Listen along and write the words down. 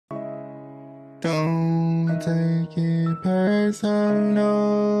Don't take it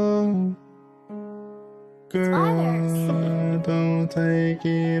personal, girl. Don't take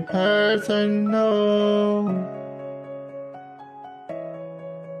it personal.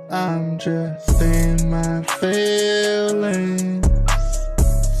 I'm just in my feelings,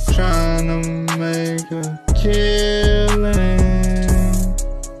 trying to make a killing.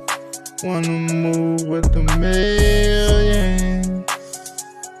 Wanna move with the millions.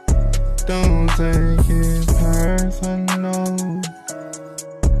 Don't take it personal.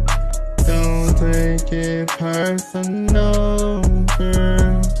 Don't take it personal,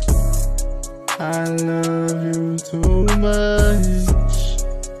 girl. I love you too much.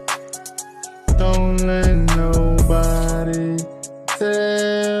 Don't let nobody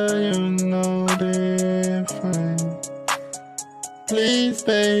tell you no different. Please,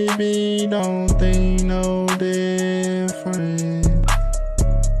 baby, don't think no different.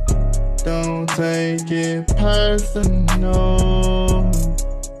 Don't take it personal.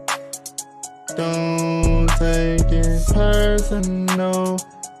 Don't take it personal.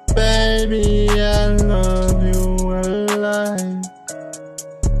 Baby, I love you a lot.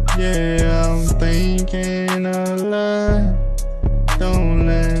 Yeah, I'm thinking a lot. Don't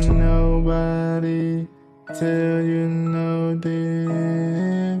let nobody tell you no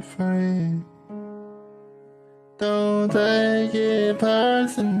different. Don't take it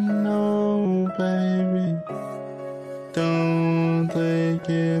personal, baby. Don't take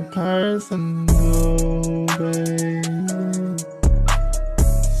it personal, baby.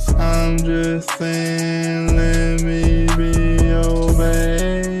 I'm just saying, let me be your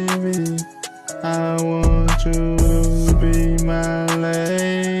baby. I want you to be my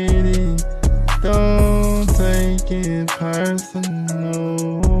lady. Don't take it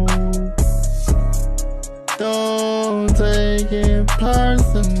personal. Don't take it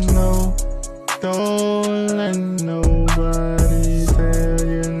personal. Don't let nobody tell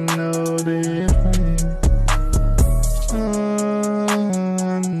you no different.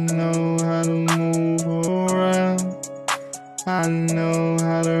 I know how to move around. I know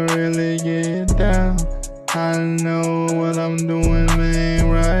how to really get down. I know what I'm doing, man,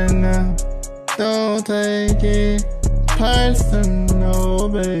 right now. Don't take it personal,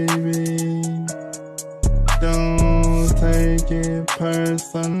 baby. Don't take it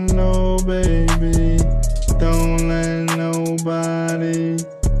personal, baby. Don't let nobody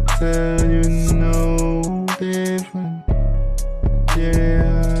tell you no different.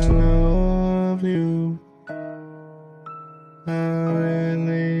 Yeah, I love you. I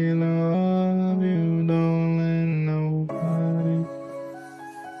really love you. Don't let nobody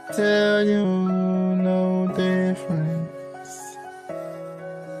tell you no difference.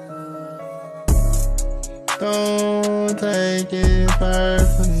 Don't take it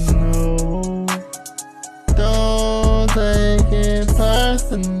personal. Don't take it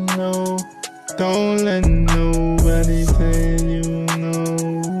personal. Don't let nobody tell you no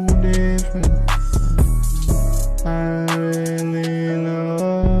difference. I really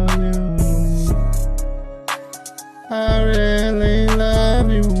love you. I really love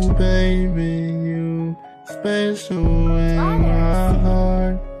you, baby. You special in my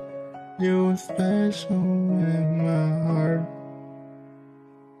heart. You special in my heart.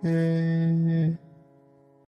 Yeah.